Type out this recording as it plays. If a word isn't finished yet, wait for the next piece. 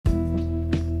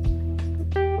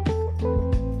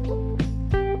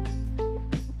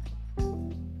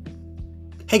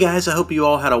Hey guys, I hope you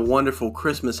all had a wonderful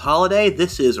Christmas holiday.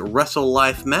 This is Wrestle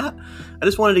Life Matt. I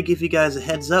just wanted to give you guys a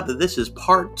heads up that this is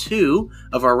part 2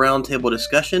 of our roundtable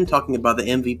discussion talking about the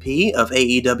MVP of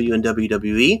AEW and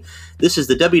WWE. This is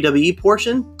the WWE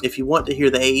portion. If you want to hear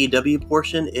the AEW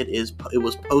portion, it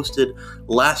was posted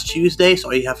last Tuesday, so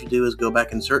all you have to do is go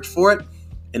back and search for it.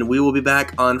 And we will be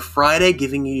back on Friday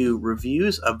giving you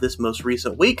reviews of this most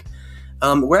recent week.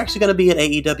 We're actually going to be at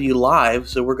AEW Live,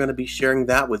 so we're going to be sharing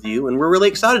that with you, and we're really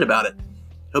excited about it.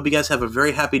 Hope you guys have a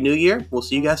very happy new year. We'll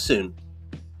see you guys soon.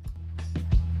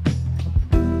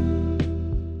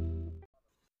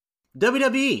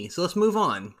 WWE, so let's move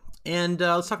on. And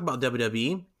let's talk about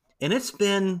WWE. And it's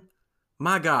been,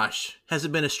 my gosh, has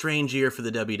it been a strange year for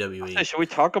the WWE? Okay, should we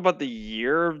talk about the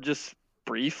year just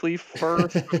briefly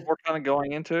first before kind of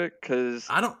going into it? Because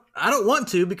I don't want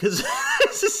to because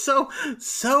this is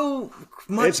so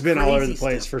much. It's been all over the crazy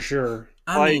place stuff. for sure.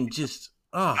 I mean, just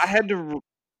I had to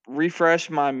refresh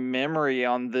my memory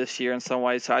on this year in some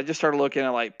ways, so I just started looking at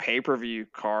like pay-per-view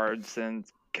cards, and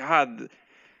God,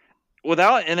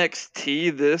 without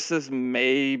NXT, this is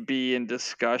maybe in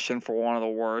discussion for one of the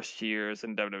worst years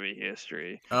in WWE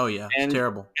history. Oh yeah, it's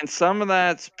terrible. And some of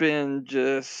that's been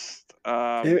just.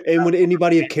 And would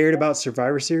anybody have cared about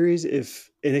Survivor Series if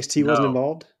NXT wasn't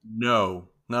involved? No,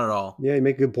 not at all. Yeah, you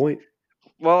make a good point.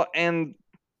 Well, and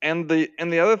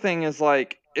the other thing is,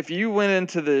 like, if you went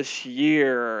into this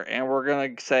year and we're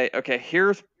gonna say, okay,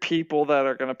 here's people that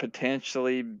are gonna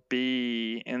potentially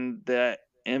be in the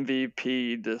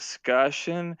MVP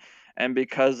discussion, and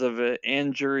because of it,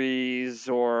 injuries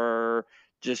or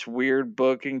just weird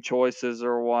booking choices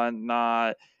or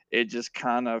whatnot, it just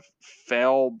kind of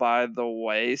fell by the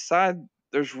wayside.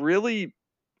 There's really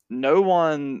no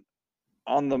one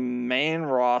on the main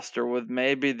roster, with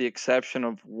maybe the exception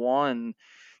of one,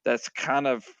 that's kind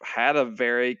of had a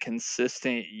very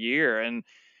consistent year. And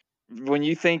when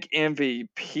you think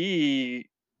MVP,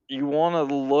 you want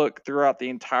to look throughout the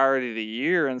entirety of the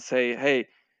year and say, hey,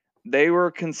 they were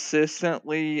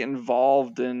consistently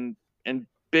involved in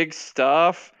big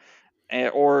stuff.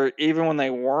 Or even when they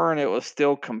weren't, it was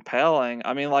still compelling.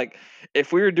 I mean, like,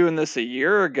 if we were doing this a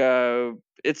year ago,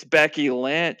 it's Becky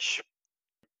Lynch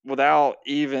without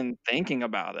even thinking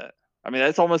about it. I mean,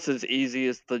 that's almost as easy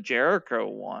as the Jericho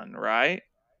one, right?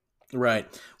 Right.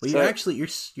 Well, So- you're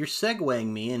segueing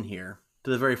me in here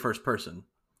to the very first person.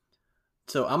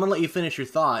 So I'm gonna let you finish your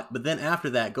thought, but then after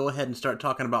that, go ahead and start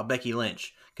talking about Becky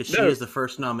Lynch because she is the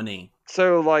first nominee.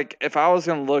 So, like, if I was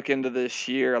going to look into this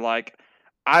year, like,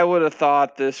 I would have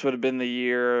thought this would have been the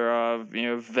year of,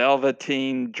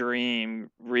 Velveteen Dream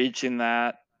reaching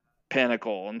that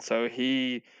pinnacle. And so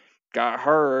he got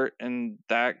hurt and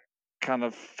that kind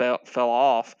of fell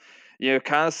off.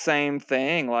 Kind of same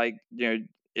thing. Like,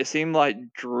 it seemed like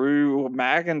Drew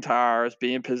McIntyre is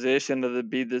being positioned to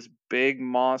be this big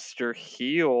monster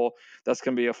heel that's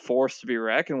going to be a force to be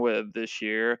reckoned with this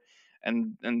year.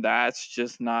 And that's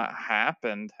just not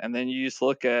happened. And then you just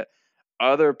look at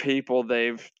other people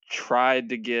they've tried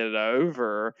to get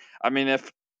over. I mean,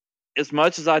 if as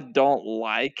much as I don't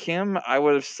like him, I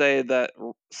would have said that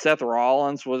Seth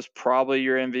Rollins was probably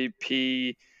your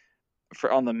MVP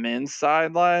on the men's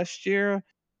side last year.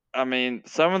 I mean,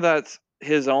 some of that's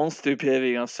his own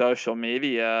stupidity on social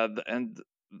media, and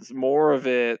more of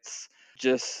it's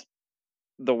just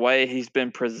the way he's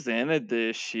been presented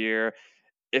this year.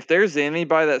 If there's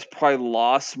anybody that's probably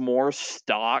lost more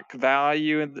stock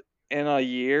value in a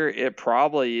year, it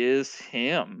probably is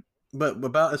him. But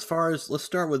about as far as let's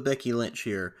start with Becky Lynch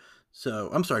here. So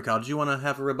I'm sorry, Kyle. Did you want to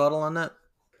have a rebuttal on that?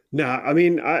 No, I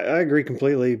mean I agree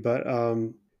completely, but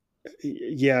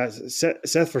yeah,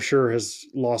 Seth for sure has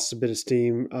lost a bit of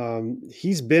steam.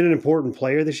 He's been an important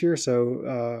player this year,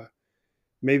 so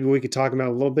maybe we could talk about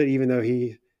it a little bit, even though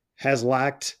he has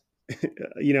lacked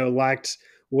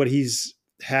what he's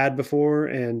had before,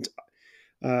 and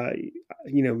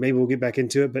maybe we'll get back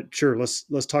into it. But sure,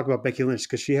 let's talk about Becky Lynch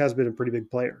because she has been a pretty big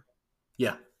player.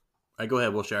 Yeah, go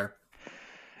ahead, Wilshire.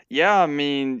 Yeah, I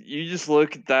mean, you just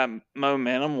look at that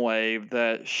momentum wave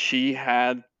that she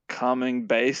had coming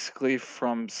basically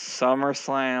from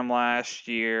SummerSlam last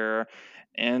year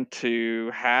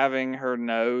into having her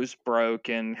nose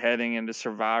broken heading into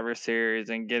Survivor Series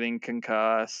and getting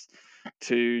concussed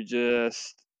to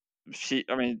just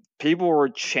people were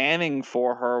chanting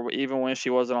for her even when she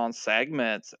wasn't on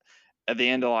segments at the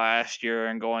end of last year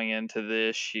and going into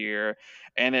this year.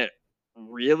 And it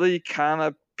really kind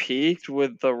of peaked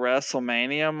with the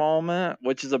WrestleMania moment,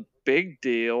 which is a big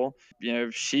deal.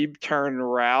 She turned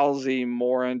Rousey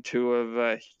more into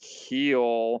a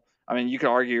heel. I mean, you could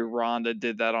argue Ronda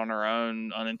did that on her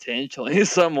own unintentionally in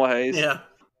some ways. Yeah.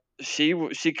 she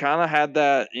kind of had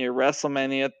that,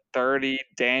 WrestleMania 30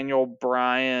 Daniel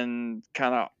Bryan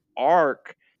kind of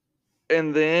arc,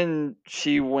 and then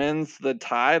she wins the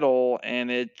title,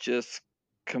 and it just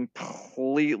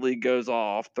completely goes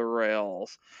off the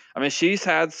rails. I mean, she's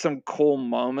had some cool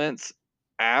moments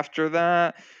after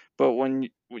that, but when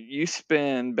you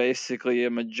spend basically a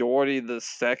majority of the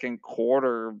second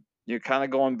quarter, you're kind of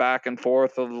going back and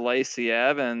forth with Lacey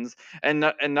Evans, and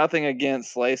nothing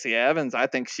against Lacey Evans. I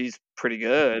think she's pretty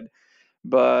good,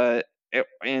 but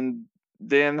and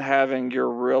then having your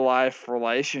real life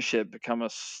relationship become a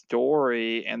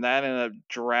story, and that ended up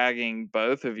dragging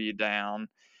both of you down.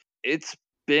 It's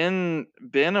been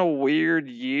a weird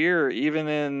year, even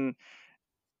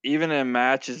in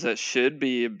matches that should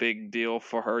be a big deal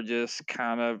for her, just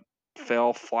kind of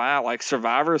fell flat. Like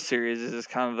Survivor Series is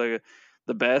kind of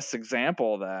the best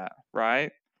example of that,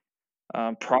 right?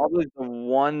 Probably the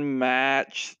one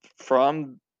match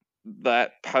from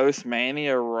that post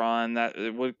Mania run that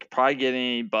it would probably get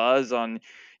any buzz on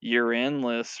year-end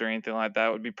lists or anything like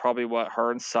that would be probably what,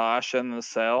 her and Sasha in the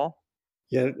cell.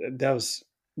 Yeah, that was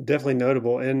definitely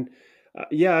notable. And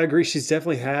yeah, I agree. She's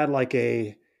definitely had like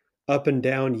a up and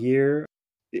down year.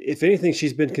 If anything,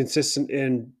 she's been consistent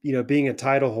in being a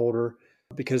title holder,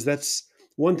 because that's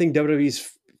one thing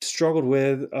WWE's struggled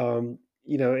with.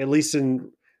 At least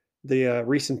in the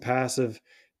recent past, of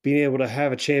being able to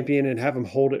have a champion and have them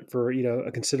hold it for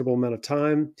a considerable amount of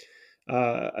time.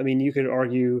 I mean, you could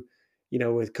argue,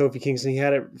 with Kofi Kingston, he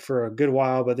had it for a good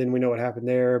while, but then we know what happened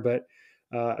there. But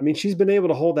I mean, she's been able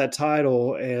to hold that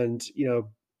title, and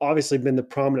obviously been the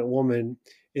prominent woman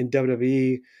in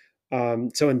WWE.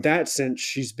 So in that sense,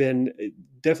 she's been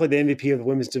definitely the MVP of the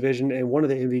women's division and one of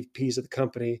the MVPs of the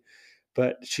company.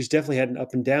 But she's definitely had an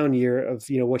up and down year of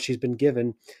what she's been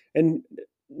given, and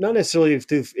not necessarily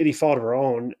through any fault of her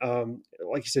own.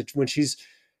 Like you said, when she's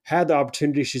had the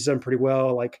opportunity, she's done pretty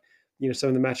well. Like some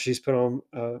of the matches she's put on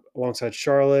alongside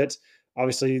Charlotte.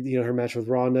 Obviously, her match with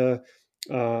Ronda,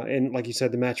 and like you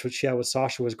said, the match which she had with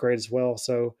Sasha was great as well.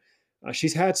 So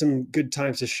she's had some good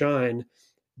times to shine,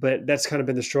 but that's kind of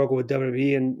been the struggle with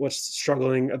WWE. And what's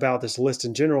struggling about this list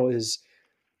in general is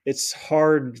it's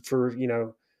hard for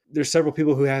there's several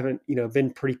people who haven't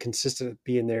been pretty consistent at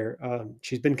being there.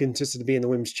 She's been consistent to being the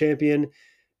women's champion,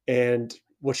 and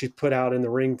what she's put out in the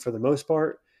ring for the most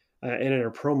part, and in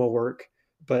her promo work,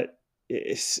 but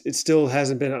it still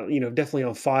hasn't been definitely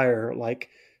on fire like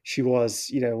she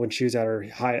was when she was at her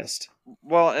highest.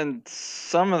 Well, and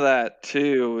some of that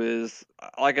too is,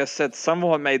 like I said, some of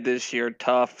what made this year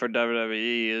tough for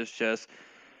WWE is just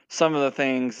some of the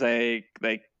things they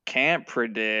can't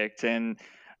predict. And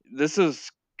this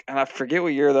is, and I forget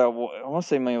what year that I want to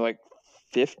say maybe like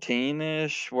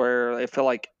 15-ish, where it felt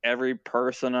like every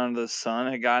person under the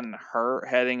sun had gotten hurt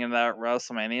heading into that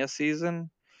WrestleMania season.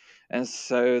 And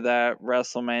so that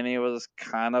WrestleMania was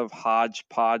kind of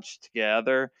hodgepodge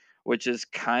together, which is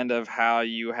kind of how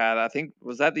you had, I think,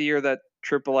 was that the year that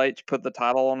Triple H put the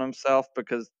title on himself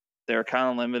because they were kind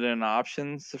of limited in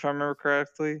options, if I remember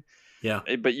correctly. Yeah.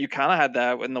 But you kind of had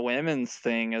that in the women's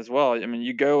thing as well. I mean,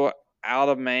 you go out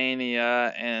of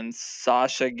Mania and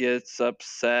Sasha gets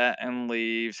upset and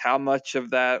leaves. How much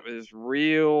of that is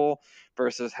real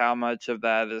versus how much of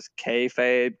that is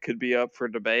kayfabe could be up for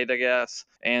debate, I guess.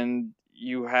 And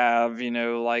you have,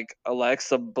 like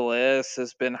Alexa Bliss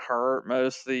has been hurt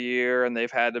most of the year, and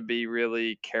they've had to be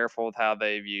really careful with how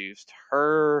they've used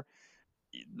her.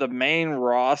 The main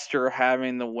roster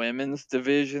having the women's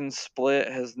division split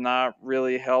has not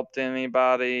really helped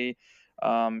anybody.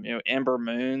 Ember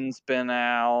Moon's been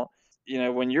out.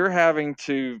 When you're having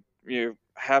to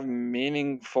have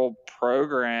meaningful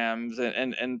programs,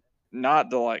 and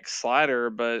not to like slider,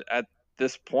 but at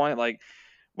this point, like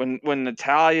when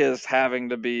Natalia is having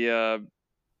to be a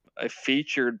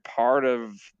featured part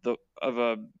of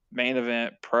a main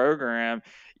event program,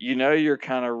 you're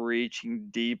kind of reaching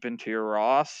deep into your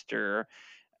roster.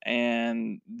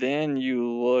 And then you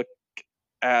look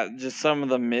at just some of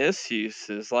the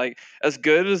misuses. Like, as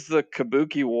good as the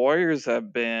Kabuki Warriors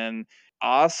have been,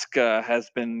 Asuka has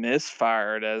been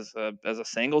misfired as a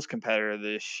singles competitor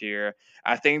this year.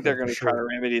 I think they're For going to try to sure.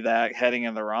 remedy that heading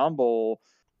in the Rumble.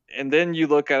 And then you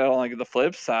look at it on like the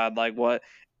flip side, like what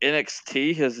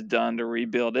NXT has done to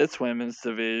rebuild its women's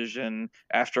division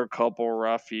after a couple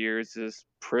rough years is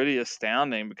pretty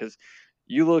astounding, because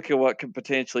you look at what could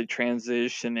potentially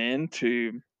transition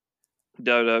into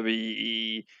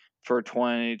WWE for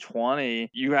 2020.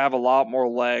 You have a lot more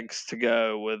legs to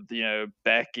go with,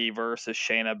 Becky versus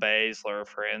Shayna Baszler,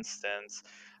 for instance.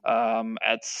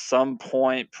 At some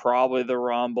point, probably the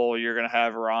Rumble, you're going to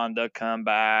have Ronda come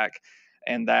back.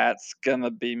 and that's going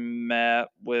to be met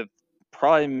with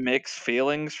probably mixed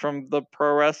feelings from the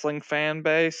pro wrestling fan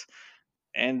base.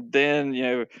 And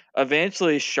then,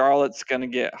 eventually Charlotte's going to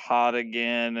get hot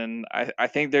again. And I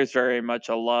think there's very much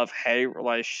a love hate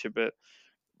relationship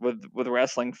with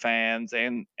wrestling fans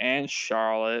and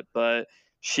Charlotte, but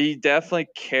she definitely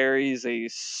carries a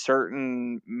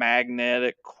certain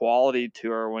magnetic quality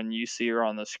to her when you see her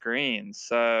on the screen.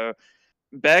 So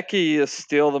Becky is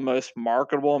still the most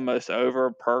marketable, most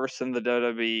over person the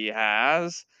WWE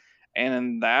has. And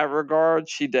in that regard,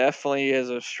 she definitely is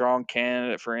a strong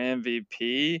candidate for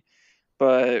MVP.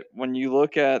 But when you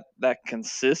look at that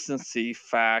consistency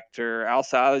factor,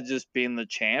 outside of just being the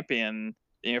champion,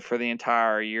 for the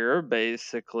entire year,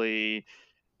 basically,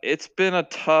 it's been a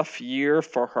tough year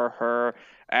for her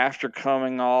after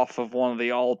coming off of one of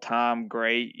the all-time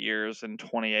great years in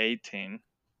 2018.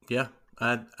 Yeah,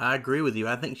 I agree with you.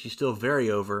 I think she's still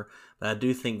very over, but I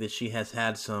do think that she has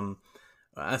had some,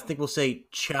 I think we'll say,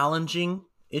 challenging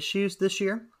issues this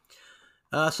year.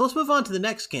 So let's move on to the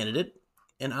next candidate,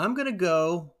 and I'm going to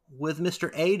go with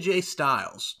Mr. AJ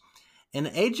Styles. And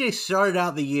AJ started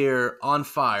out the year on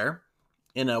fire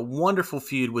in a wonderful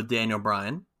feud with Daniel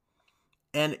Bryan.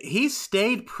 And he's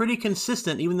stayed pretty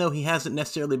consistent, even though he hasn't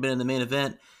necessarily been in the main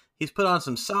event. He's put on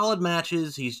some solid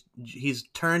matches. He's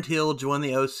turned heel, joined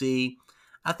the OC.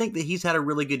 I think that he's had a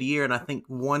really good year, and I think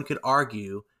one could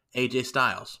argue AJ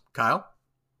Styles. Kyle?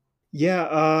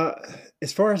 Yeah,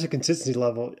 as far as the consistency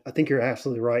level, I think you're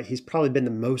absolutely right. He's probably been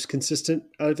the most consistent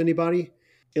out of anybody,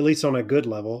 at least on a good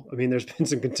level. I mean, there's been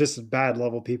some consistent bad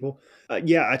level people.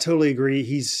 Yeah, I totally agree.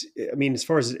 As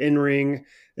far as his in ring,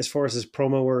 as far as his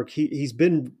promo work, he's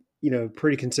been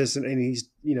pretty consistent, and he's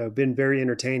been very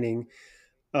entertaining.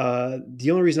 The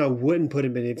only reason I wouldn't put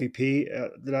him in MVP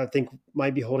that I think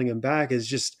might be holding him back is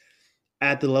just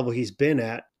at the level he's been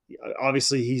at.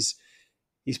 Obviously, he's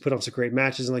put on some great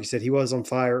matches, and like you said, he was on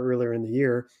fire earlier in the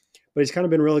year, but he's kind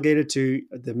of been relegated to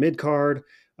the mid card.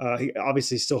 He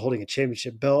obviously is still holding a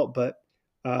championship belt, but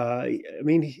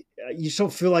you just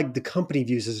don't feel like the company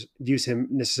views him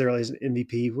necessarily as an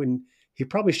MVP when he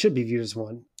probably should be viewed as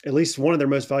one, at least one of their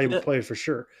most valuable players for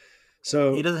sure.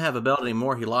 So he doesn't have a belt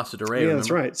anymore. He lost it to Ray. Yeah, remember?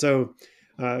 That's right. So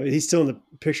he's still in the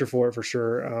picture for it for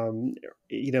sure. And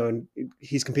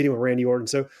he's competing with Randy Orton,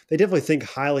 so they definitely think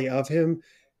highly of him,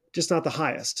 just not the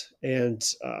highest. And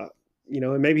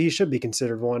and maybe he should be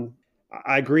considered one.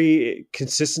 I agree.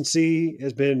 Consistency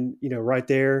has been right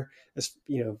there. It's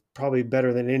probably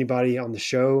better than anybody on the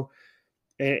show.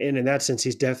 And in that sense,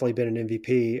 he's definitely been an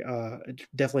MVP.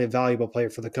 Definitely a valuable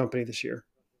player for the company this year.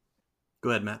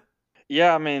 Go ahead, Matt.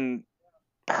 Yeah,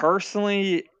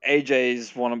 personally,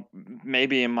 AJ's one of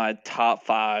maybe in my top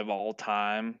 5 all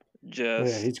time. Yeah,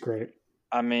 he's great.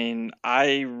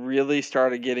 I really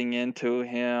started getting into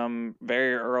him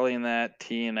very early in that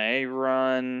TNA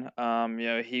run.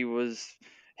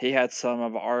 He had some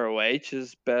of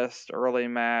ROH's best early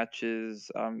matches.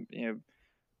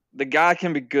 The guy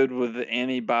can be good with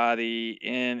anybody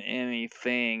in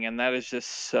anything, and that is just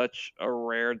such a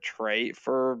rare trait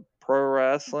for pro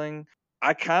wrestling.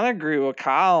 I kind of agree with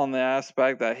Kyle on the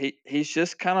aspect that he's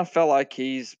just kind of felt like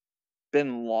he's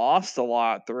been lost a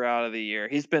lot throughout the year.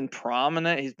 He's been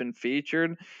prominent, he's been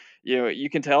featured. You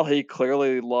can tell he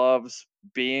clearly loves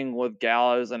being with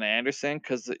Gallows and Anderson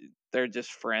because they're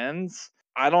just friends.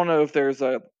 I don't know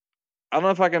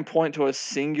if I can point to a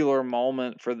singular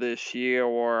moment for this year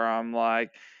where I'm like,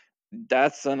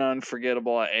 that's an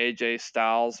unforgettable AJ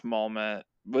Styles moment,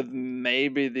 with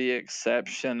maybe the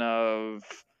exception of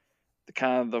the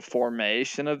kind of the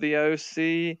formation of the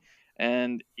OC,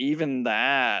 and even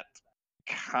that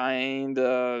kind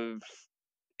of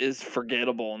is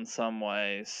forgettable in some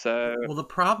ways. So, well, the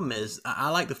problem is I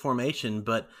like the formation,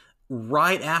 but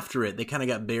right after it, they kind of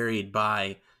got buried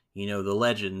by the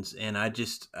legends, and I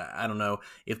don't know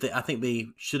if I think they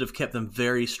should have kept them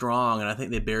very strong, and I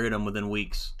think they buried them within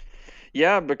weeks.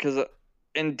 Yeah, because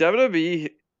in WWE,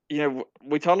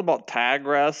 we talked about tag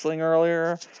wrestling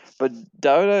earlier, but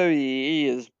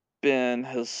WWE has been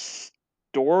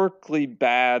historically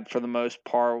bad for the most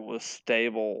part with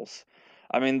stables.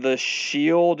 The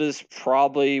Shield is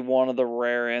probably one of the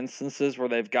rare instances where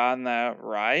they've gotten that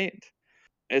right.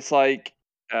 It's like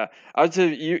I would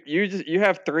say you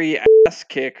have 3 ass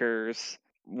kickers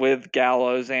with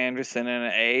Gallows, Anderson,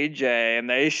 and AJ, and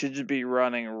they should just be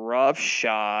running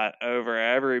roughshod over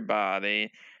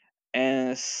everybody.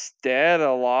 And instead,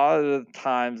 a lot of the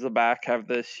times, the back half of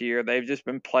this year, they've just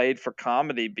been played for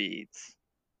comedy beats.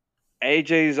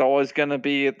 AJ's always going to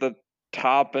be at the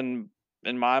top, and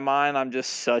in my mind, I'm just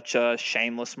such a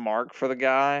shameless mark for the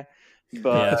guy.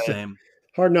 But yeah, same.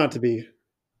 Hard not to be.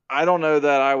 I don't know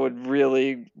that I would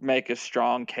really make a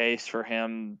strong case for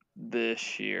him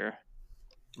this year.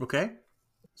 Okay.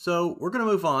 So we're going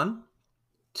to move on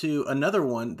to another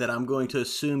one that I'm going to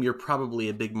assume you're probably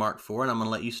a big mark for, and I'm going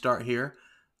to let you start here.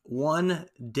 One,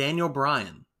 Daniel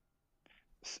Bryan.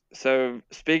 So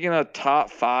speaking of top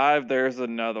 5, there's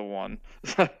another one.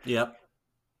 Yep.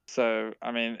 So,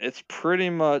 I mean, it's pretty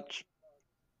much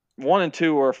 1 and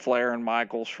 2 are Flair and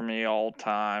Michaels for me all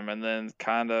time, and then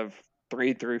kind of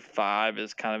 3 through 5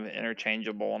 is kind of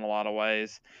interchangeable in a lot of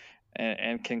ways,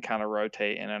 and can kind of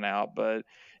rotate in and out. But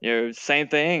same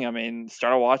thing. I mean,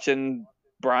 started watching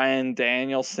Bryan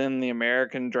Danielson, the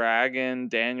American Dragon,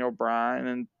 Daniel Bryan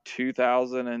in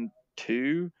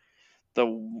 2002.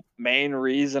 The main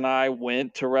reason I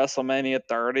went to WrestleMania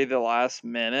 30 the last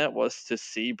minute was to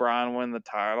see Bryan win the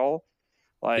title.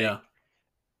 Like, Yeah.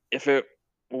 if it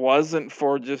wasn't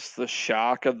for just the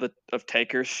shock of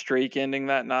Taker's streak ending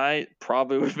that night,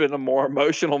 probably would have been a more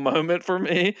emotional moment for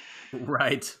me.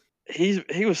 Right.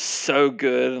 He was so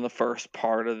good in the first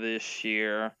part of this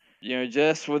year.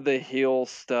 Just with the heel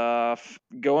stuff,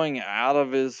 going out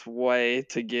of his way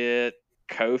to get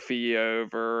Kofi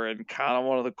over, and kind of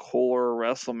one of the cooler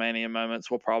WrestleMania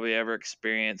moments we'll probably ever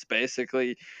experience.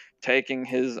 Basically, taking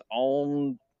his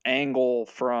own angle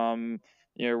from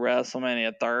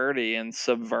WrestleMania 30 and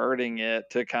subverting it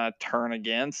to kind of turn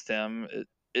against him.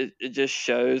 It just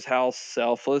shows how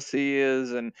selfless he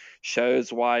is, and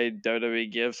shows why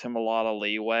WWE gives him a lot of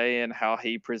leeway and how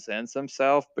he presents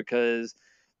himself, because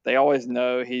they always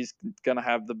know he's going to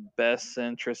have the best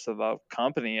interests of the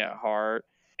company at heart.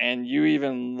 And you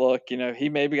even look, he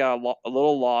maybe got a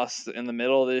little lost in the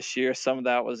middle of this year. Some of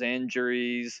that was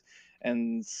injuries,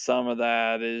 and some of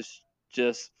that is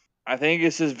just, I think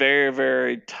it's just very,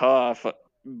 very tough,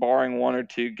 barring 1 or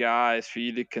 2 guys, for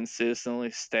you to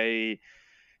consistently stay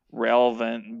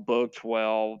relevant and booked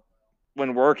well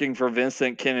when working for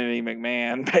Vincent Kennedy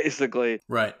McMahon, basically.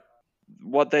 Right.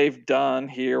 What they've done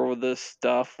here with this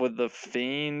stuff with The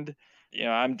Fiend,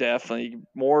 I'm definitely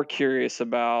more curious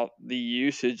about the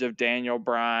usage of Daniel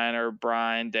Bryan or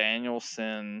Bryan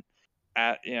Danielson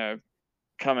at,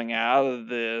 coming out of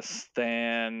this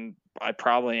than I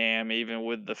probably am even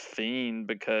with The Fiend,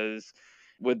 because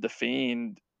with The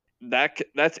Fiend,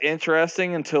 that's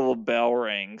interesting until the bell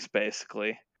rings,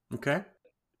 basically. Okay.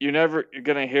 You're never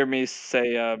gonna hear me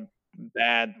say a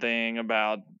bad thing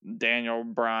about Daniel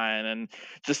Bryan, and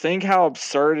just think how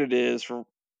absurd it is for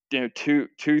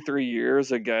 3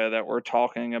 years ago that we're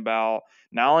talking about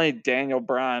not only Daniel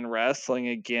Bryan wrestling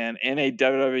again in a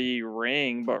WWE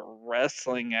ring, but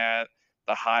wrestling at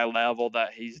the high level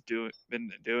that he's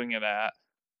been doing it at.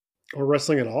 Or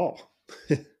wrestling at all.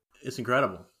 It's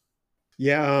incredible.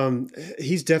 Yeah,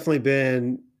 he's definitely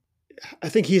been. I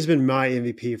think he's been my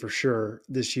MVP for sure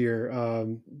this year.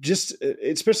 Just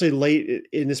especially late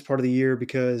in this part of the year,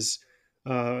 because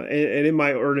and it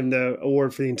might earn him the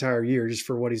award for the entire year just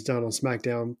for what he's done on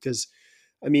SmackDown. Because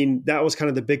I mean, that was kind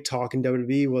of the big talk in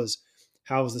WWE was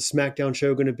how was the SmackDown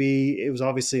show going to be? It was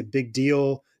obviously a big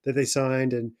deal that they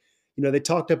signed, and they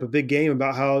talked up a big game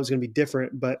about how it was going to be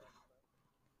different. But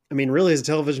I mean, really, as a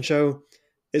television show,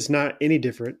 it's not any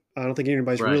different. I don't think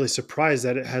anybody's Right. really surprised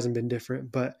that it hasn't been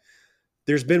different. But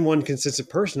there's been one consistent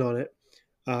person on it,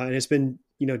 and it's been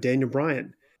Daniel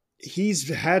Bryan. He's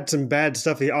had some bad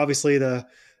stuff. Obviously, the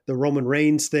Roman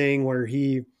Reigns thing where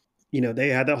he, they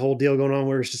had that whole deal going on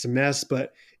where it's just a mess.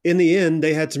 But in the end,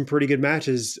 they had some pretty good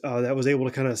matches that was able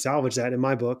to kind of salvage that in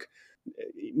my book.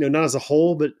 Not as a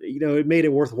whole, but it made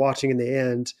it worth watching in the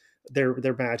end.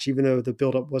 Their match, even though the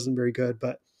buildup wasn't very good.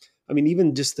 But I mean,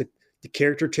 even just the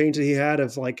character change that he had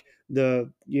of like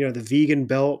the vegan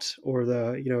belt or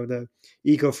the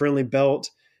eco-friendly belt,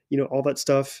 all that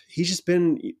stuff. He's just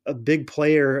been a big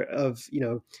player of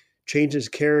changing his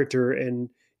character and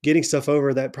getting stuff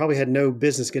over that probably had no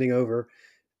business getting over.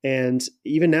 And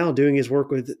even now doing his work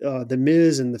with the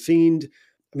Miz and the Fiend,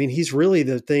 I mean, he's really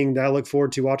the thing that I look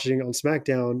forward to watching on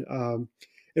SmackDown.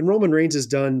 And Roman Reigns has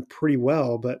done pretty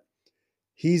well, but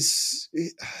he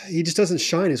just doesn't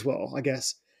shine as well, I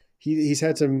guess. He's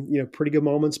had some pretty good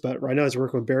moments, but right now he's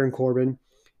working with Baron Corbin.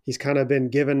 He's kind of been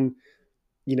given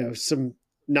some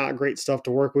not great stuff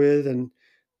to work with, and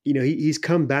he's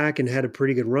come back and had a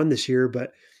pretty good run this year.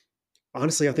 But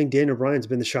honestly, I think Daniel Bryan's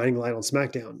been the shining light on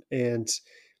SmackDown, and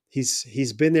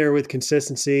he's been there with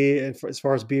consistency as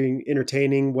far as being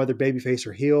entertaining, whether babyface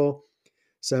or heel.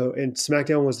 So, and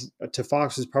SmackDown was to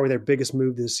Fox was probably their biggest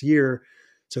move this year.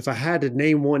 So if I had to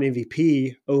name one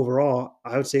MVP overall,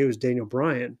 I would say it was Daniel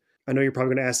Bryan. I know you're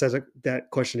probably going to ask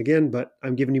that question again, but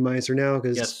I'm giving you my answer now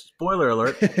because yes, spoiler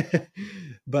alert.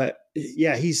 But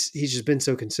yeah, he's just been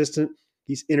so consistent.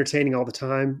 He's entertaining all the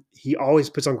time. He always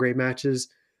puts on great matches.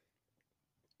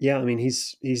 Yeah, I mean,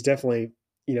 he's definitely,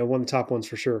 one of the top ones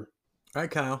for sure. All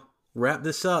right, Kyle, wrap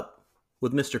this up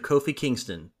with Mr. Kofi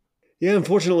Kingston. Yeah,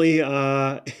 unfortunately,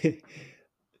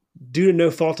 due to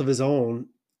no fault of his own,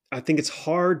 I think it's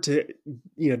hard to,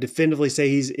 definitively say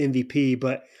he's MVP.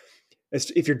 But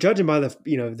if you're judging by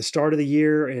the start of the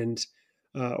year and,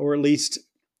 or at least,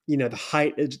 the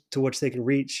height to which they can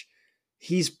reach,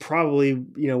 he's probably,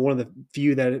 one of the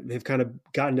few that have kind of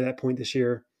gotten to that point this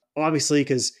year. Obviously,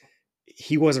 because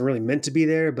he wasn't really meant to be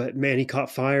there, but man, he caught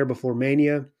fire before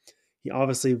Mania. He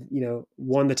obviously,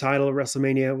 won the title at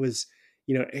WrestleMania. Was,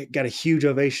 got a huge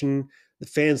ovation. The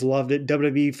fans loved it.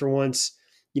 WWE for once,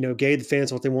 gave the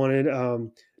fans what they wanted.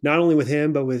 Not only with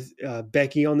him, but with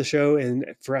Becky on the show, and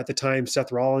for at the time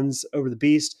Seth Rollins over the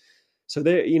Beast. So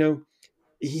they,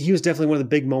 he was definitely one of the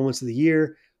big moments of the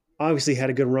year. Obviously, had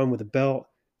a good run with the belt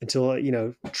until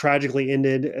tragically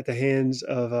ended at the hands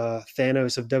of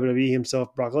Thanos of WWE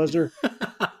himself, Brock Lesnar.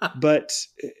 But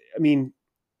I mean,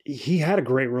 he had a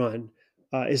great run.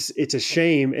 It's a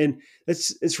shame, and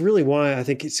it's really why I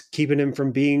think it's keeping him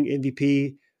from being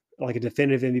MVP, like a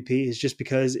definitive MVP, is just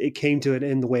because it came to an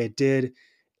end the way it did.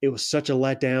 It was such a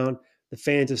letdown. The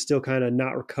fans have still kind of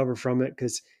not recovered from it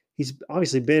because he's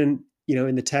obviously been,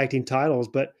 in the tag team titles,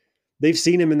 but they've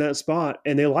seen him in that spot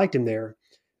and they liked him there.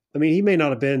 I mean, he may not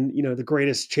have been, the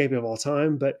greatest champion of all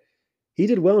time, but he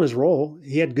did well in his role.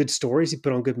 He had good stories. He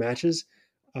put on good matches.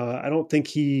 I don't think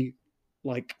he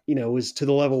was to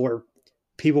the level where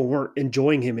people weren't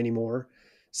enjoying him anymore.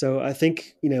 So I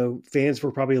think, fans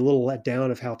were probably a little let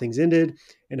down of how things ended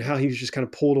and how he was just kind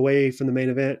of pulled away from the main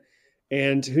event.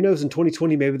 And who knows, in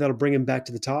 2020, maybe that'll bring him back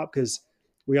to the top, because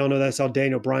we all know that's how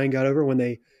Daniel Bryan got over, when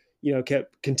they,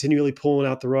 kept continually pulling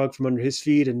out the rug from under his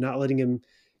feet and not letting him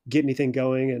get anything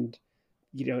going. And,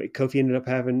 Kofi ended up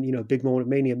having, a big moment of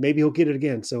Mania. Maybe he'll get it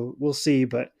again. So we'll see.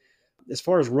 But as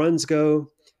far as runs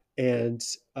go, and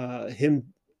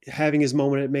him having his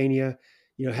moment at Mania,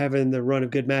 having the run of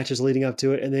good matches leading up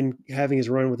to it, and then having his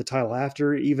run with the title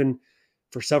after, even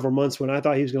for several months when I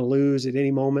thought he was going to lose at any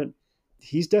moment,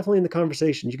 he's definitely in the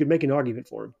conversation. You could make an argument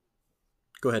for him.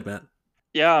 Go ahead, Matt.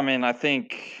 Yeah, I mean, I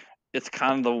think it's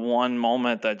kind of the one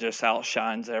moment that just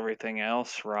outshines everything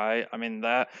else, right? I mean,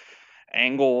 that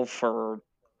angle for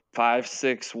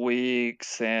 5-6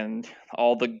 weeks and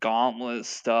all the gauntlet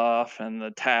stuff and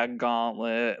the tag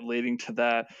gauntlet leading to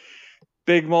that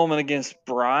big moment against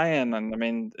Bryan. And I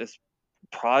mean, it's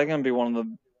probably going to be one of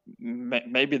the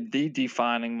maybe the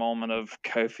defining moment of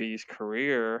Kofi's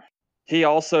career. He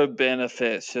also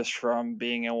benefits just from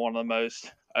being in one of the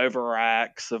most over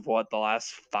acts of the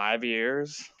last 5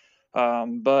 years.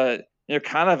 But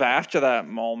kind of after that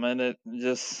moment,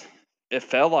 it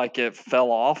felt like it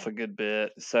fell off a good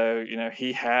bit. So,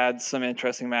 he had some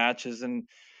interesting matches and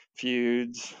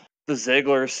feuds. The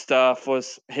Ziggler stuff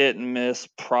was hit and miss,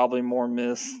 probably more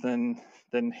miss than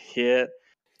hit.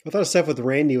 I thought his stuff with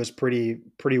Randy was pretty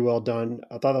well done.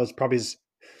 I thought that's probably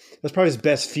his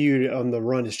best feud on the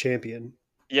run as champion.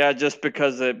 Yeah, just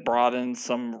because it brought in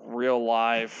some real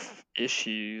life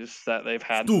issues that they've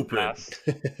had in the past.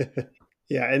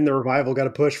 Yeah, and the Revival got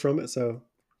a push from it, so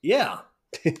yeah.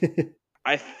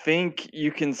 I think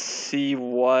you can see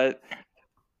the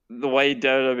way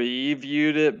WWE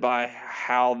viewed it by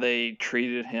how they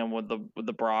treated him with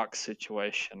the Brock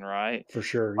situation, right? For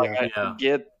sure, yeah. I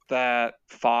get that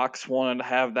Fox wanted to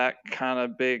have that kind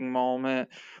of big moment,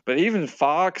 but even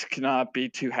Fox cannot be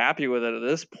too happy with it at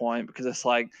this point, because it's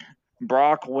like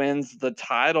Brock wins the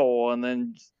title and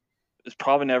then is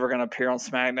probably never going to appear on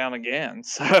SmackDown again.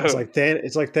 So it's like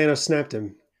Thanos snapped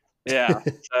him. Yeah,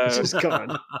 so just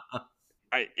gone.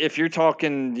 If you're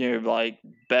talking, like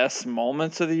best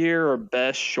moments of the year or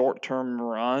best short-term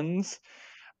runs,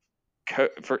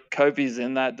 Kofi's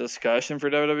in that discussion for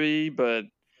WWE, but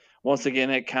once again,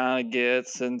 it kind of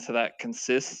gets into that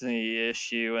consistency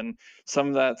issue, and some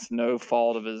of that's no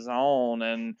fault of his own.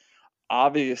 And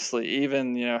obviously,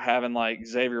 even, having like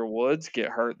Xavier Woods get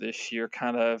hurt this year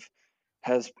kind of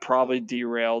has probably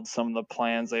derailed some of the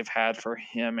plans they've had for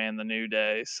him and the New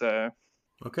Day. So,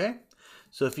 okay.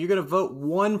 So if you're going to vote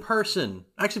one person,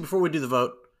 actually, before we do the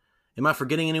vote, am I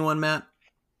forgetting anyone, Matt?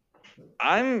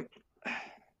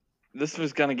 This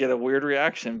was going to get a weird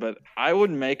reaction, but I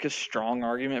would make a strong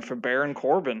argument for Baron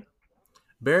Corbin.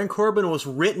 Baron Corbin was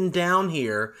written down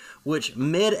here, which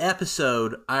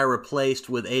mid-episode I replaced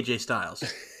with AJ Styles.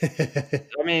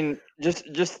 I mean,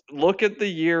 just look at the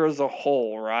year as a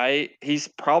whole, right? He's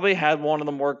probably had one of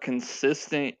the more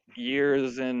consistent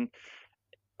years in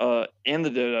the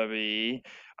WWE.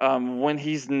 When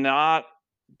he's not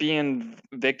being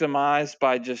victimized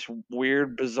by just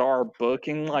weird, bizarre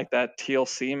booking like that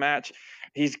TLC match.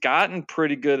 He's gotten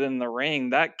pretty good in the ring.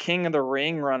 That King of the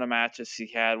Ring run of matches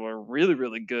he had were really,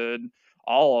 really good.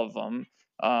 All of them.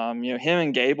 Him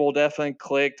and Gable definitely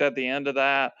clicked at the end of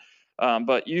that.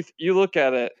 But you look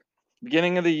at it,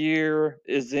 beginning of the year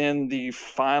is in the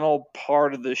final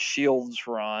part of the Shields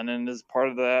run and is part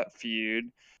of that feud.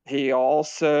 He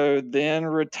also then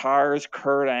retires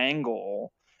Kurt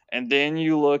Angle. And then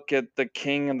you look at the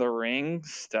King of the Ring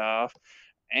stuff,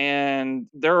 and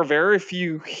there are very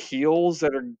few heels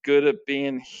that are good at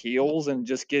being heels and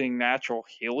just getting natural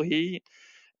heel heat.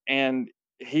 And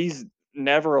he's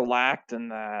never lacked in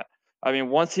that. I mean,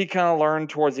 once he kind of learned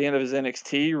towards the end of his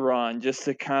NXT run just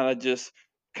to kind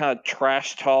of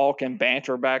trash talk and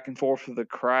banter back and forth with the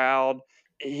crowd,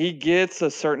 he gets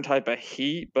a certain type of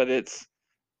heat, but it's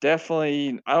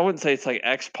definitely, I wouldn't say it's like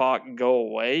X-Pac go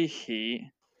away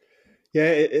heat. Yeah,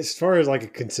 as far as like a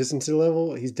consistency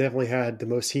level, he's definitely had the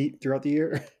most heat throughout the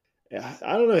year.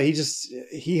 I don't know.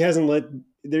 He hasn't let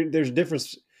there's a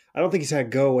difference. I don't think he's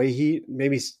had go away heat.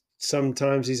 Maybe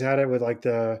sometimes he's had it with like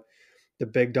the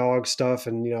big dog stuff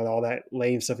and all that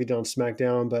lame stuff he done on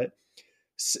SmackDown, but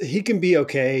he can be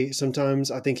okay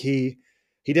sometimes. I think he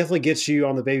definitely gets you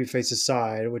on the babyface's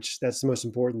side, which that's the most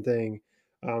important thing.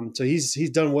 So he's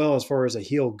done well as far as a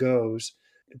heel goes,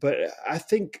 but I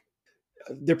think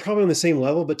they're probably on the same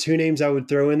level. But two names I would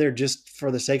throw in there just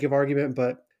for the sake of argument,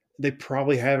 but they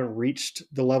probably haven't reached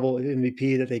the level of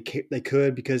MVP that they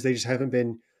could because they just haven't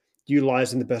been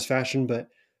utilized in the best fashion. But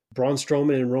Braun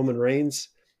Strowman and Roman Reigns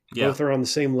both are on the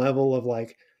same level of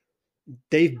like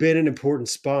they've been in important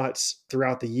spots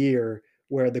throughout the year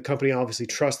where the company obviously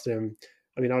trusts them.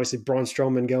 I mean, obviously Braun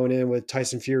Strowman going in with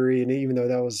Tyson Fury, and even though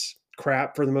that was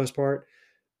crap for the most part,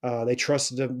 they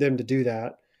trusted them to do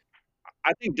that.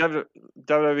 I think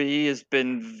WWE has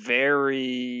been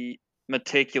very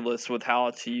meticulous with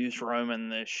how to use Roman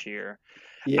this year.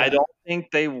 Yeah. I don't think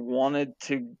they wanted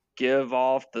to give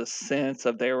off the sense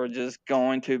of they were just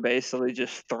going to basically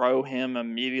just throw him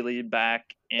immediately back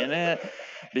in it,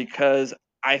 because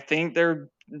I think they're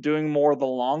doing more of the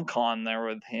long con there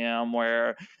with him,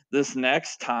 where this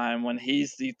next time when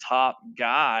he's the top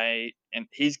guy, and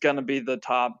he's going to be the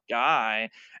top guy,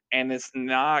 and it's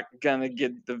not going to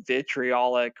get the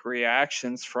vitriolic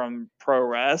reactions from pro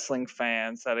wrestling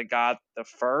fans that it got the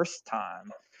first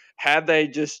time. Had they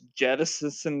just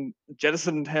jettisoned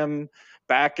him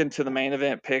back into the main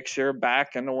event picture,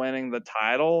 back into winning the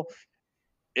title,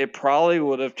 it probably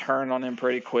would have turned on him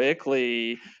pretty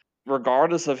quickly,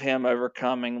 regardless of him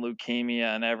overcoming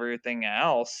leukemia and everything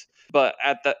else. But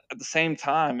at the same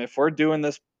time, if we're doing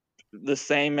the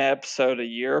same episode a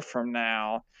year from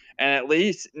now, and at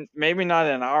least maybe not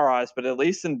in our eyes, but at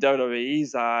least in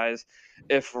WWE's eyes,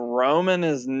 if Roman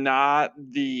is not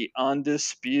the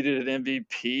undisputed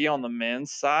MVP on the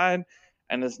men's side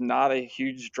and is not a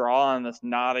huge draw and is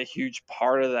not a huge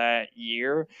part of that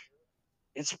year,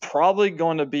 it's probably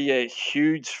going to be a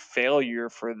huge failure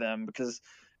for them, because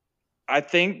I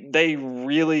think they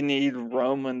really need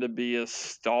Roman to be a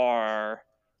star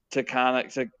to kind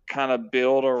of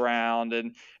build around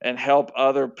and help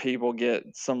other people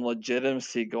get some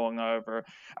legitimacy going over.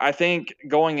 I think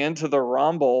going into the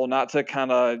Rumble, not to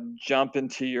kind of jump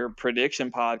into your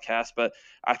prediction podcast, but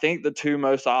I think the two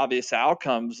most obvious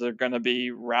outcomes are going to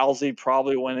be Rousey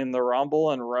probably winning the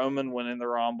Rumble and Roman winning the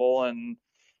Rumble and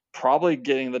probably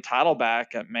getting the title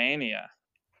back at Mania.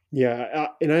 Yeah,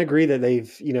 and I agree that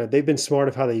they've been smart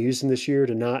of how they use him this year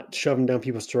to not shove him down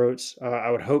people's throats.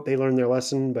 I would hope they learn their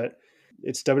lesson, but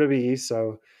it's WWE,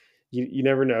 so you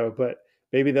never know. But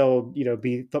maybe they'll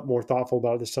be more thoughtful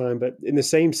about it this time. But in the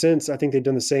same sense, I think they've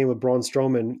done the same with Braun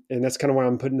Strowman, and that's kind of why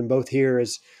I'm putting them both here.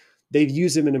 Is they've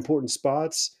used him in important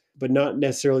spots, but not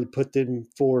necessarily put them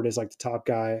forward as like the top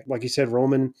guy. Like you said,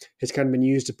 Roman has kind of been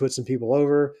used to put some people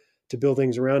over, to build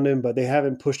things around him, but they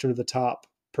haven't pushed him to the top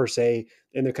per se,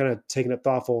 and they're kind of taking it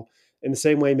thoughtful. In the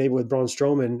same way, maybe with Braun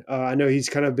Strowman, I know he's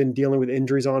kind of been dealing with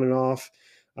injuries on and off.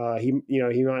 He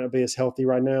might not be as healthy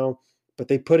right now, but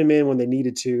they put him in when they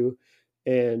needed to,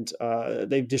 and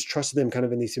they've just trusted them kind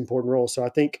of in these important roles. So I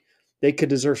think they could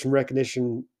deserve some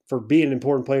recognition for being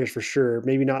important players for sure.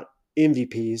 Maybe not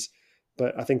MVPs,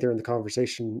 but I think they're in the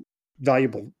conversation,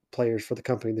 valuable players for the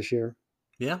company this year.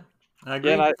 Yeah, I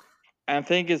agree. Yeah, I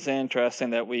think it's interesting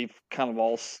that we've kind of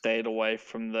all stayed away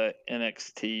from the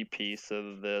NXT piece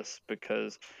of this,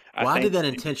 because I did that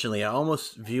intentionally. I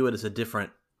almost view it as a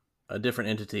different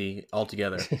entity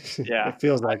altogether. Yeah, it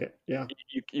feels like it. Yeah,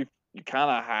 you kind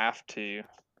of have to,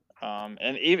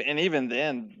 and even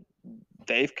then,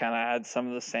 they've kind of had some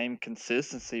of the same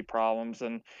consistency problems,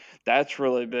 and that's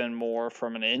really been more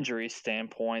from an injury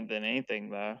standpoint than anything,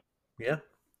 though. Yeah,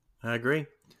 I agree.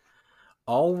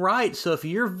 All right, so if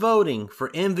you're voting for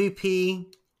MVP,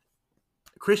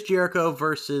 Chris Jericho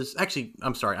versus... Actually,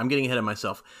 I'm sorry, I'm getting ahead of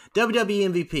myself. WWE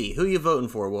MVP, who are you voting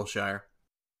for, Wilshire?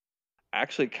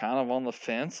 Actually, kind of on the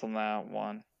fence on that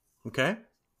one. Okay.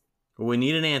 Well, we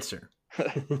need an answer.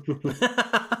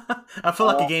 I feel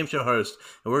like a game show host,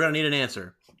 and we're going to need an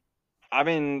answer. I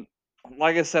mean,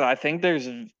 like I said, I think there's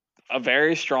a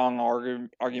very strong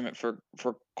argument for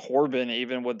Corbin,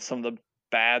 even with some of the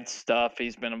bad stuff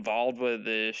he's been involved with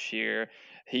this year.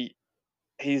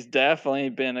 He's definitely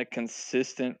been a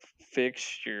consistent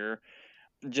fixture.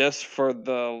 Just for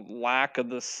the lack of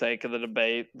the sake of the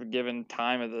debate, given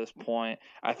time at this point,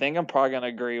 I think I'm probably going to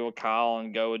agree with Kyle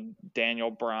and go with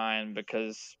Daniel Bryan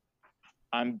because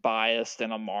I'm biased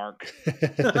and a mark.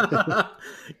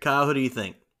 Kyle, who do you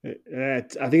think? I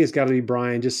think it's got to be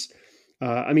Bryan. Just,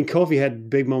 I mean, Kofi had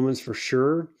big moments for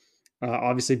sure.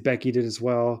 Obviously, Becky did as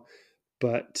well.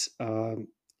 But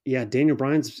yeah, Daniel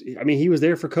Bryan's, I mean, he was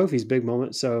there for Kofi's big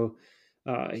moment. So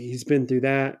he's been through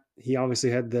that. He obviously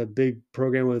had the big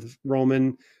program with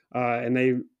Roman, and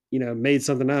they, made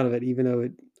something out of it, even though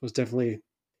it was definitely,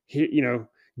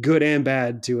 good and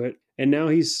bad to it. And now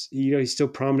he's still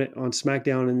prominent on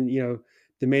SmackDown and,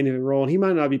 the main event role. And he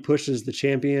might not be pushed as the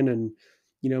champion and,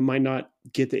 might not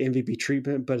get the MVP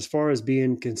treatment. But as far as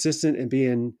being consistent and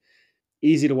being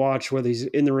easy to watch, whether he's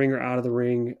in the ring or out of the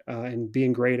ring, and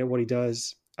being great at what he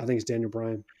does, I think it's Daniel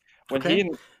Bryan.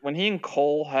 When he and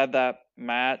Cole had that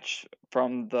match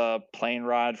from the plane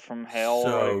ride from hell,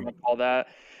 or all that,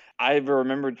 I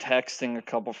remember texting a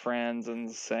couple friends and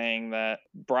saying that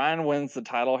Bryan wins the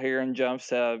title here and jumps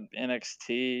to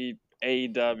NXT.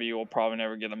 AEW will probably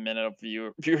never get a minute of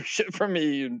viewership from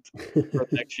me for the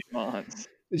next few months.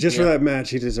 Just for that match,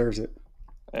 he deserves it.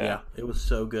 Yeah, it was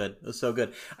so good. It was so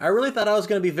good. I really thought I was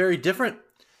going to be very different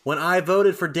when I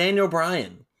voted for Daniel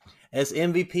Bryan as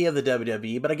MVP of the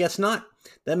WWE, but I guess not.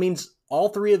 That means all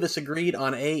three of us agreed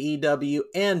on AEW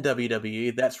and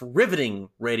WWE. That's riveting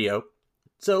radio.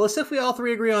 So let's see if we all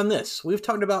three agree on this. We've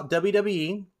talked about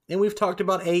WWE and we've talked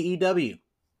about AEW.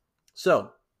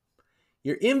 So,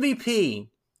 your MVP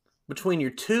between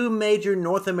your two major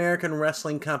North American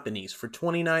wrestling companies for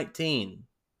 2019,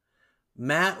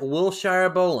 Matt Wilshire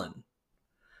Boland,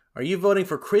 are you voting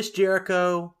for Chris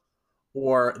Jericho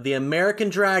or the American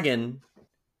Dragon,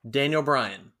 Daniel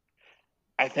Bryan?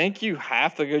 I think you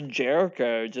have to go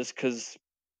Jericho just because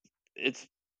it's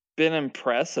been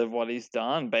impressive what he's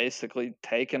done. Basically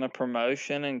taken a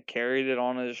promotion and carried it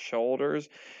on his shoulders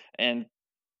and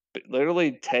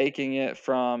literally taking it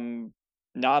from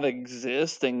not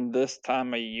existing this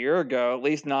time a year ago, at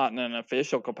least not in an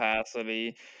official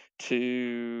capacity,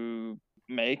 to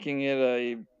making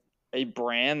it a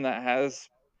brand that has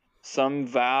some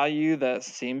value that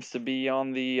seems to be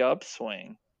on the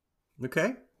upswing.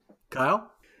 Okay.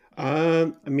 Kyle?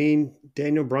 I mean,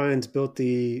 Daniel Bryan's built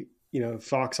the,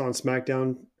 Fox on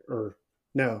SmackDown, or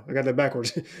no, I got that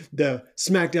backwards. The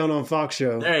SmackDown on Fox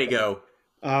show. There you go.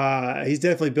 He's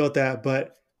definitely built that,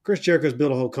 but Chris Jericho's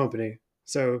built a whole company.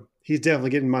 So he's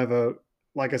definitely getting my vote.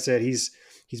 Like I said, he's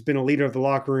been a leader of the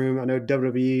locker room. I know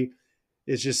WWE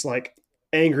is just like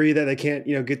angry that they can't,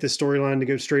 get this storyline to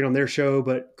go straight on their show,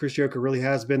 but Chris Jericho really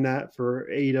has been that for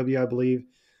AEW, I believe.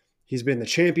 He's been the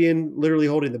champion, literally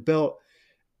holding the belt.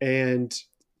 And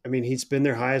I mean, he's been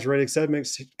their highest rated segment,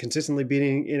 consistently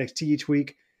beating NXT each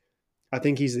week. I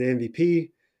think he's the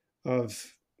MVP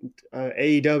of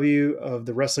AEW, of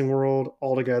the wrestling world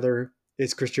altogether.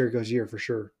 It's Chris Jericho's year for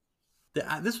sure.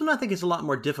 This one I think is a lot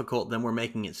more difficult than we're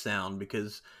making it sound,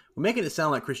 because we're making it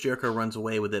sound like Chris Jericho runs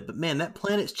away with it. But man, that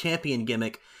Planet's Champion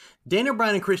gimmick, Daniel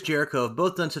Bryan and Chris Jericho have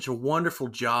both done such a wonderful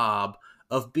job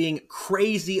of being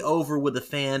crazy over with the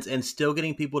fans and still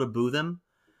getting people to boo them,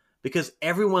 because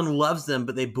everyone loves them,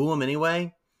 but they boo them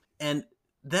anyway. And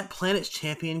that Planet's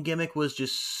Champion gimmick was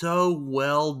just so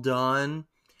well done.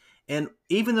 And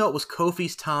even though it was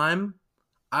Kofi's time,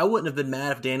 I wouldn't have been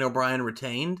mad if Daniel Bryan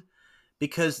retained,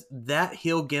 because that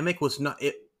heel gimmick was not,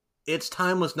 its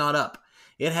time was not up.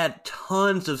 It had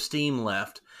tons of steam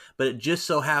left, but it just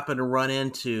so happened to run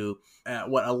into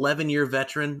 11-year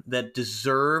veteran that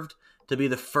deserved to be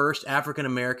the first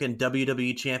African-American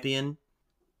WWE champion.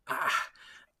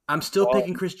 I'm still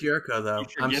picking Chris Jericho, though.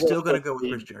 I'm still going to go with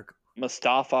Chris Jericho.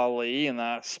 Mustafa Ali in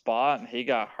that spot, and he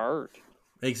got hurt.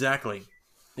 Exactly.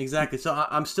 So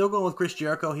I'm still going with Chris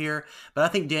Jericho here, but I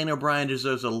think Daniel Bryan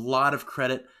deserves a lot of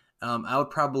credit. I would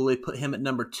probably put him at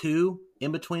number 2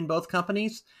 in between both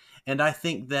companies. And I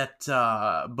think that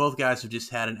both guys have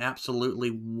just had an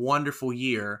absolutely wonderful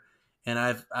year, and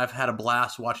I've had a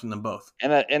blast watching them both.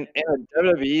 In a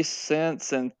WWE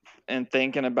sense, and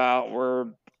thinking about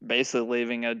we're basically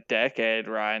leaving a decade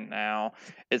right now,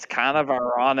 it's kind of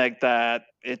ironic that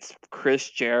it's Chris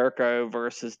Jericho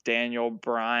versus Daniel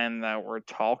Bryan that we're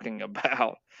talking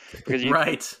about. Because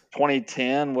Right.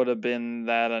 2010 would have been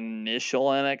that initial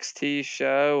NXT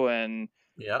show, and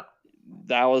Yeah.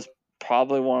 that was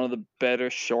probably one of the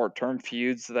better short-term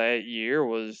feuds that year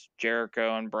was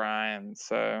Jericho and Bryan.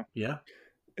 So Yeah.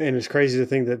 And it's crazy to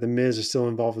think that The Miz is still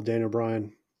involved with Daniel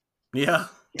Bryan. Yeah.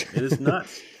 It is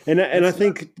nuts. And I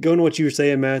think, going to what you were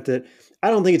saying, Matt, that I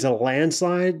don't think it's a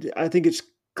landslide. I think it's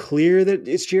clear that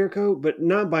it's Jericho, but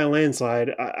not by a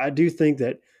landslide. I do think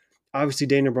that obviously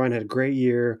Daniel Bryan had a great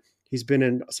year. He's been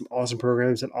in some awesome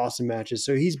programs and awesome matches.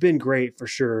 So he's been great for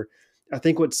sure. I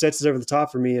think what sets it over the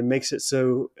top for me and makes it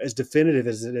so as definitive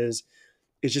as it is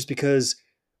just because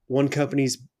one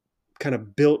company's kind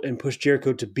of built and pushed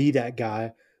Jericho to be that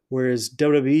guy, whereas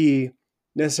WWE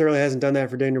necessarily hasn't done that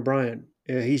for Daniel Bryan.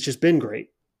 He's just been great.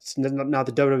 It's not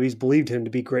that WWE's believed him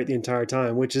to be great the entire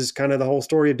time, which is kind of the whole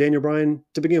story of Daniel Bryan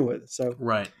to begin with. So,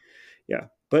 right. Yeah.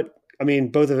 But, I mean,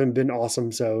 both of them have been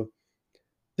awesome. So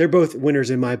they're both winners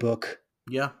in my book.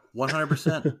 Yeah,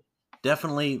 100%.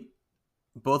 Definitely,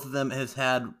 both of them has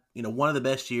had, one of the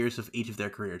best years of each of their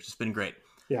careers. It's been great.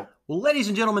 Yeah. Well, ladies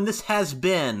and gentlemen, this has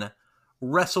been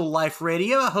Wrestle Life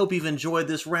Radio. I hope you've enjoyed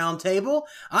this roundtable.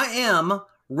 I am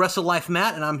Wrestle Life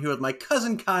Matt, and I'm here with my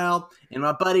cousin Kyle and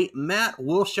my buddy Matt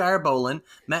Wilshire Boland.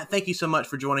 Matt, thank you so much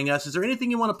for joining us. Is there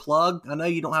anything you want to plug? I know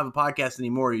you don't have a podcast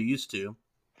anymore. You used to.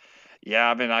 Yeah,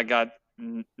 I mean, I got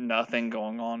nothing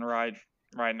going on right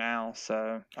now,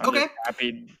 so I'm just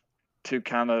happy to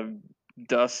kind of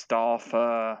dust off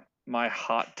my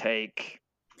hot take.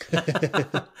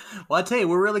 Well, I tell you,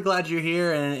 we're really glad you're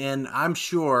here, and I'm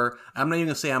sure, I'm not even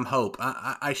going to say I'm hope.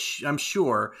 I'm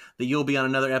sure that you'll be on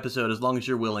another episode as long as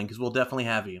you're willing, because we'll definitely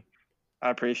have you.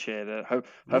 I appreciate it.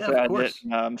 Hopefully I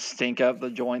didn't stink up the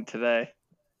joint today.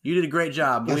 You did a great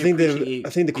job. I think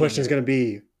the question is going to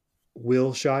be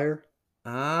Wilshire.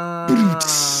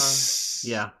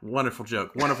 Yeah, wonderful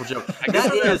joke.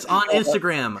 That is on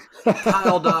Instagram,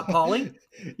 Kyle.Pauly.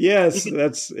 Yes,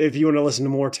 that's if you want to listen to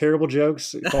more terrible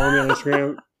jokes, follow me on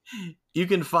Instagram. You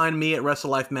can find me at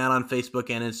Wrestle Life Matt on Facebook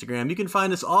and Instagram. You can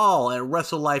find us all at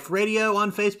Wrestle Life Radio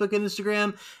on Facebook and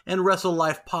Instagram, and Wrestle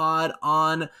Life Pod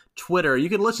on Twitter. You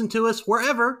can listen to us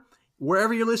wherever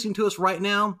you're listening to us right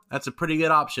now. That's a pretty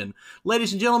good option.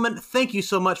 Ladies and gentlemen, thank you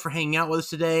so much for hanging out with us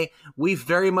today. We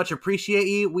very much appreciate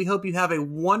you. We hope you have a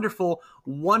wonderful,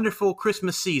 wonderful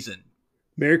Christmas season.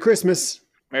 Merry Christmas.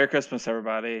 Merry Christmas,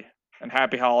 everybody. And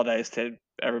happy holidays to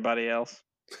everybody else.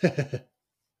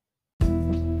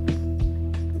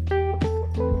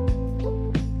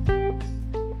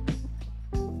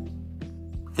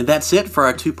 And that's it for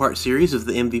our two-part series of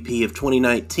the MVP of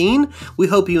 2019. We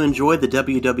hope you enjoyed the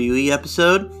WWE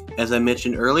episode. As I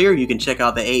mentioned earlier, you can check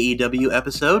out the AEW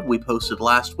episode we posted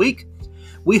last week.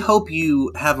 We hope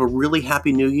you have a really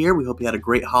happy new year. We hope you had a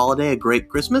great holiday, a great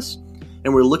Christmas,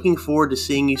 and we're looking forward to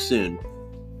seeing you soon.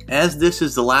 As this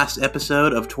is the last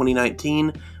episode of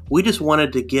 2019, we just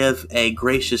wanted to give a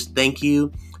gracious thank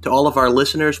you to all of our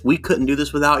listeners. We couldn't do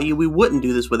this without you. We wouldn't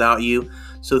do this without you.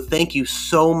 So thank you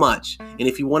so much. And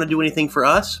if you want to do anything for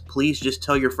us, please just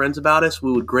tell your friends about us.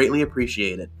 We would greatly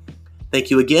appreciate it.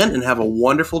 Thank you again, and have a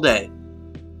wonderful day.